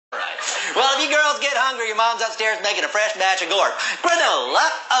Well, if you girls get hungry, your mom's upstairs making a fresh batch of gorp. Granola,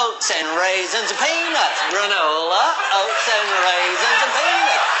 oats, and raisins and peanuts. Granola, oats, and raisins and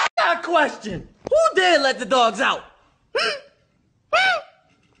peanuts. Got a question. Who did let the dogs out?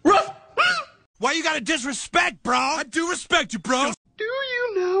 Ruff! Why you gotta disrespect, bro? I do respect you, bro. Do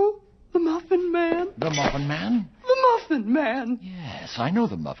you know the Muffin Man? The Muffin Man? The Muffin Man. Yes, I know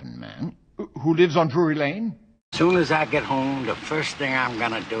the Muffin Man. Who lives on Drury Lane? As soon as I get home, the first thing I'm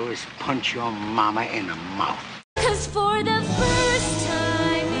gonna do is punch your mama in the mouth. 'Cause for the first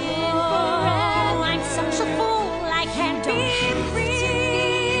time in forever, I'm such a fool, I can't be free.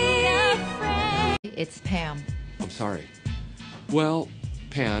 It's Pam. I'm sorry. Well,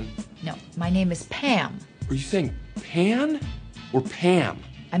 Pan. No, my name is Pam. Are you saying Pan or Pam?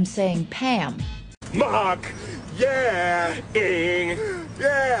 I'm saying Pam. Mock, yeah, ing,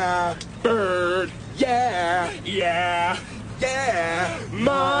 yeah, bird, yeah,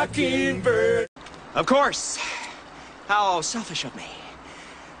 mockingbird. Of course. How selfish of me.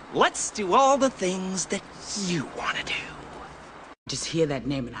 Let's do all the things that you want to do. Just hear that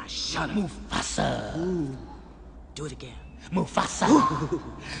name and I shudder. Mufasa. Ooh. Do it again. Mufasa.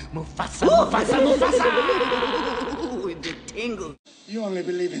 Mufasa, Mufasa, Mufasa. Ooh, it did tingle. You only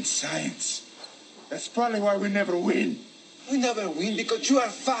believe in science. That's probably why we never win. We never win because you are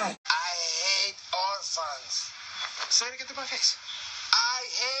fat. I hate orphans. Say it again to my face. I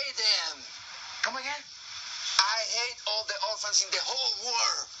hate them. Come again? I hate all the orphans in the whole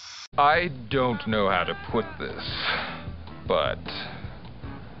world. I don't know how to put this, but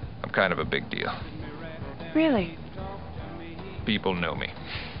I'm kind of a big deal. Really? People know me.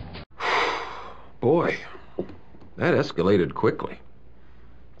 Boy, that escalated quickly.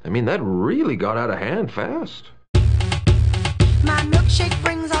 I mean, that really got out of hand fast. My milkshake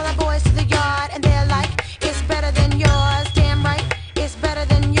brings all the boys to the yard, and they're like, it's better than yours. Damn right, it's better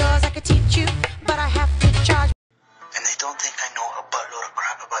than yours. I could teach you, but I have to charge. And they don't think I know a buttload of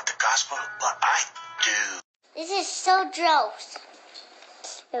crap about the gospel, but I do. This is so gross.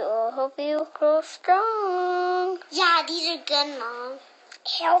 It will help you grow strong. Yeah, these are good, Mom.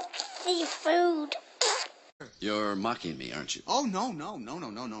 Healthy food. You're mocking me, aren't you? Oh, no.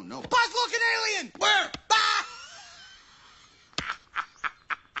 Buzz-looking alien! Where? Ah!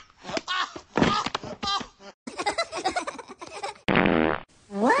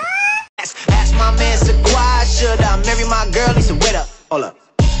 What? Ask my man Sequoia, should I marry my girl? He said, wait up, hold up.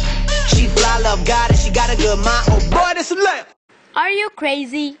 She fly, love God, and she got a good mind. Oh boy, this a lamp. Are you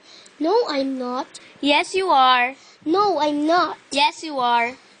crazy? No, I'm not. Yes, you are. No, I'm not. Yes, you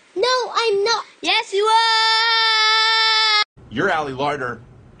are. No, I'm not. Yes, you are. You're Allie Larder.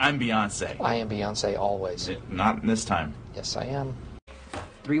 I'm Beyonce. I am Beyonce always. Not this time. Yes, I am.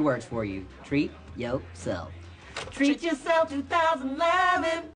 3 words for you. Treat yourself. Treat yourself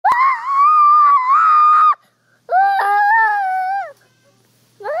 2011.